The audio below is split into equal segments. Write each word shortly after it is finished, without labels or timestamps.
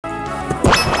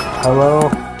Hello,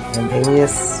 I'm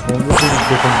Alias, and this is a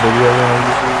different video than I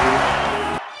usually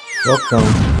do. Welcome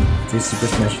to Super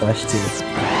Smash Bros. 2.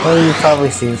 Well, you've probably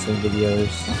seen some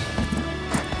videos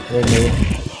that I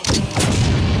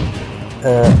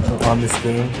made on this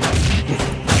game.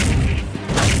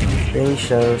 Daily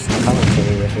shows and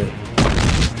commentary with it.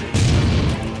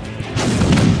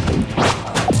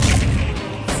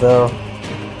 So,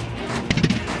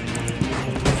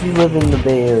 if you live in the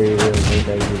Bay Area like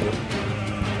I do,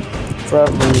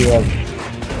 probably a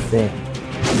thing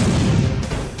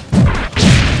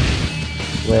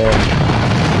where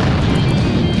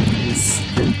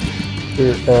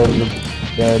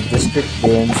the district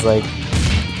bans like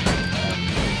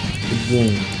the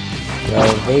game.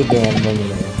 Well, they ban Mega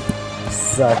Man.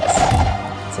 Sucks.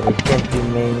 So we can't do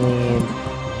mainland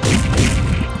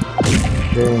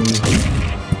during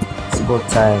school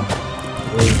time.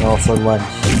 There's also lunch,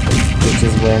 which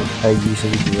is when I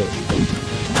usually do it.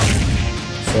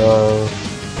 So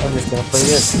I'm just gonna play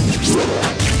this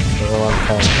for a long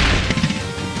time.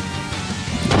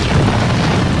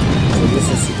 So this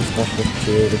is Super Smash Bros.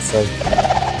 2. It's like, I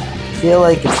feel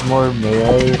like it's more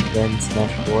melee than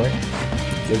Smash 4,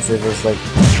 since it was like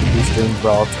used during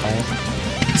Brawl time.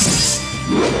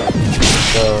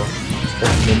 So just try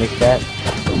to mimic that.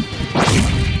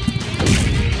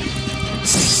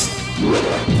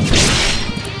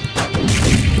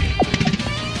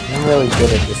 I'm really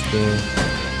good at this game.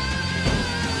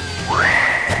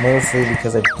 Mostly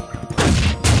because I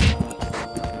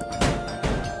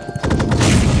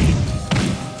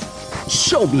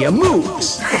show me your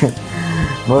moves.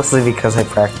 mostly because I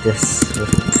practice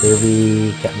with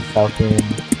Kirby, Captain Falcon,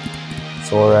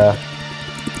 Sora.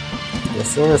 Yeah,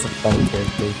 Sora's a fun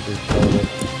character to play with.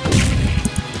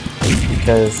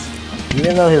 Because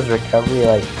even though his recovery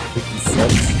like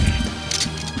 56,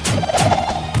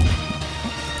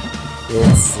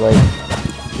 it's like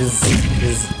his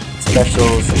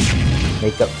specials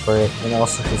make up for it, and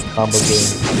also his combo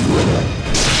game.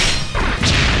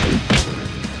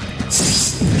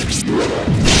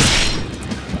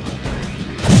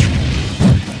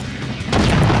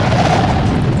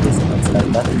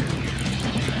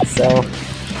 So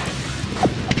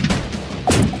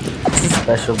this is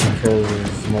special because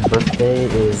my birthday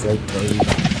is like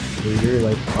later,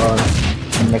 like on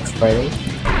next Friday.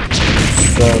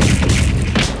 So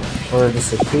for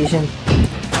this occasion,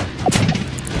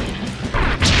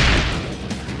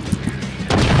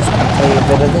 play a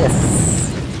bit of this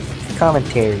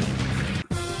commentary.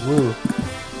 Woo!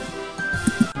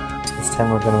 This time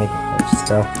we're gonna make a bunch of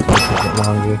stuff to make it a bit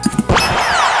longer.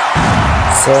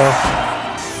 So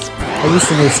I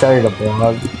recently started a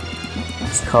blog.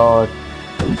 It's called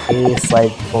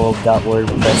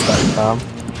aliasslidepole.wordpress.com.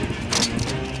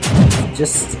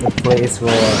 Just a place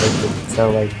where I can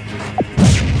tell like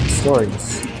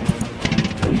stories.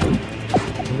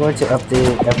 I'm going to update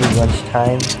it every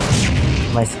lunchtime,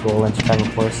 my school lunchtime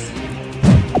of course,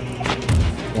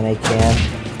 when I can.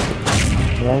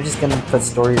 And I'm just gonna put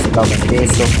stories about my day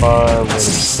so far,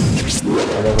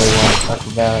 whatever I want to talk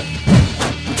about.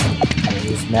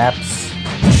 Use maps,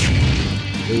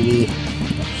 maybe,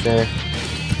 sure.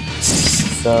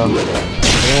 So,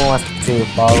 if anyone wants to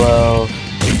follow,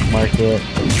 market,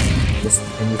 just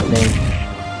anything.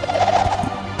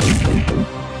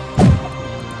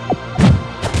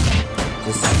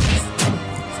 Just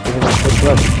give it a quick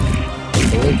look.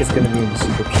 The link is going to be in the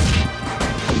description.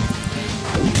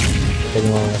 If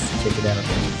anyone wants to check it out.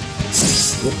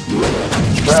 Yep.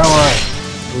 Power!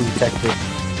 Ooh, detected.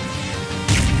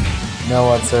 No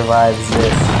one survives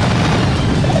this.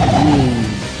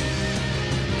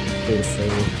 Okay,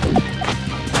 save.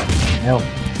 No.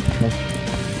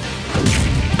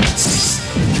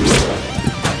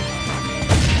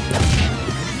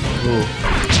 Ooh.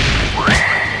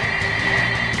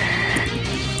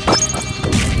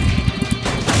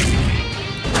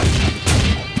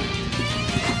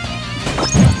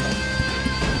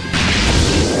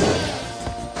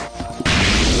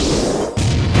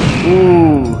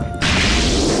 Ooh.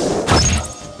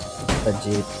 A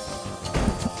Jeep.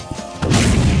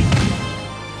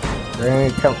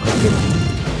 Very complicated.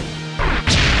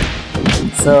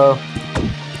 So,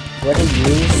 what I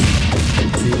use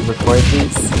to record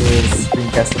these is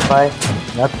Screencastify,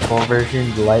 not the full version,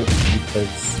 the light,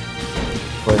 because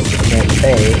of course I can't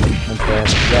pay until I have a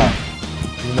job.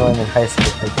 Even though I'm in high school, I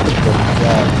could get a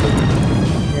job, but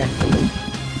yeah,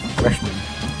 freshman.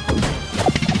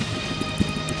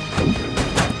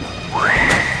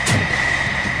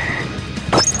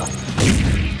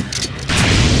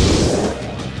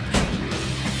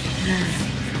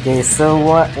 Okay, so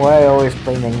why I always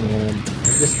play Mega Man? I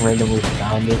just randomly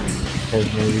found it because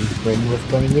my friend was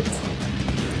playing it.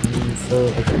 And so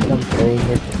I kept on playing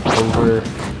it over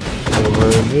and over,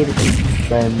 made it with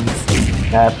friends,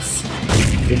 maps,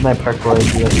 did my parkour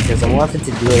idea because I wanted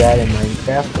to do that in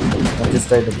Minecraft. I wanted to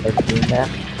start the parkour map.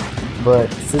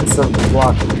 But since the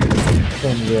block, I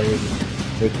couldn't really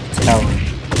make a tower.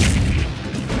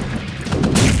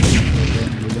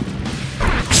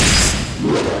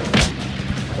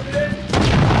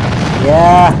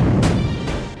 Yeah!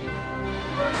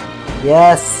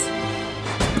 Yes!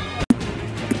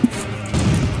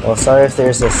 Well, sorry if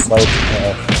there's a slight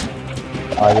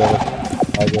audio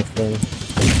thing.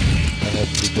 I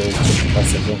have to go check the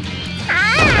again.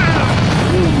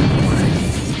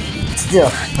 Still,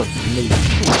 that's me.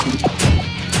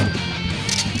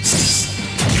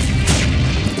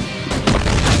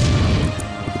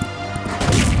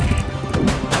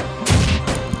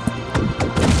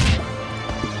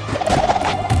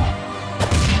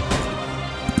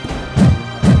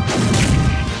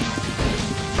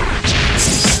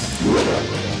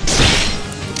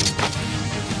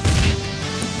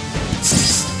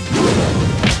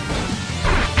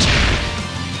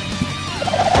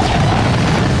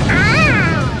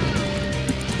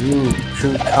 Ooh,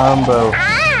 true combo.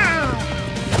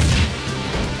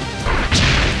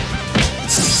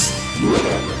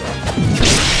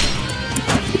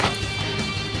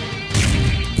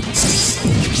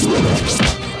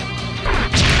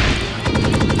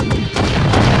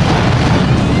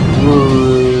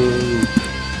 Ooh.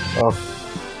 Oh.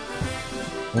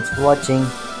 Thanks for watching.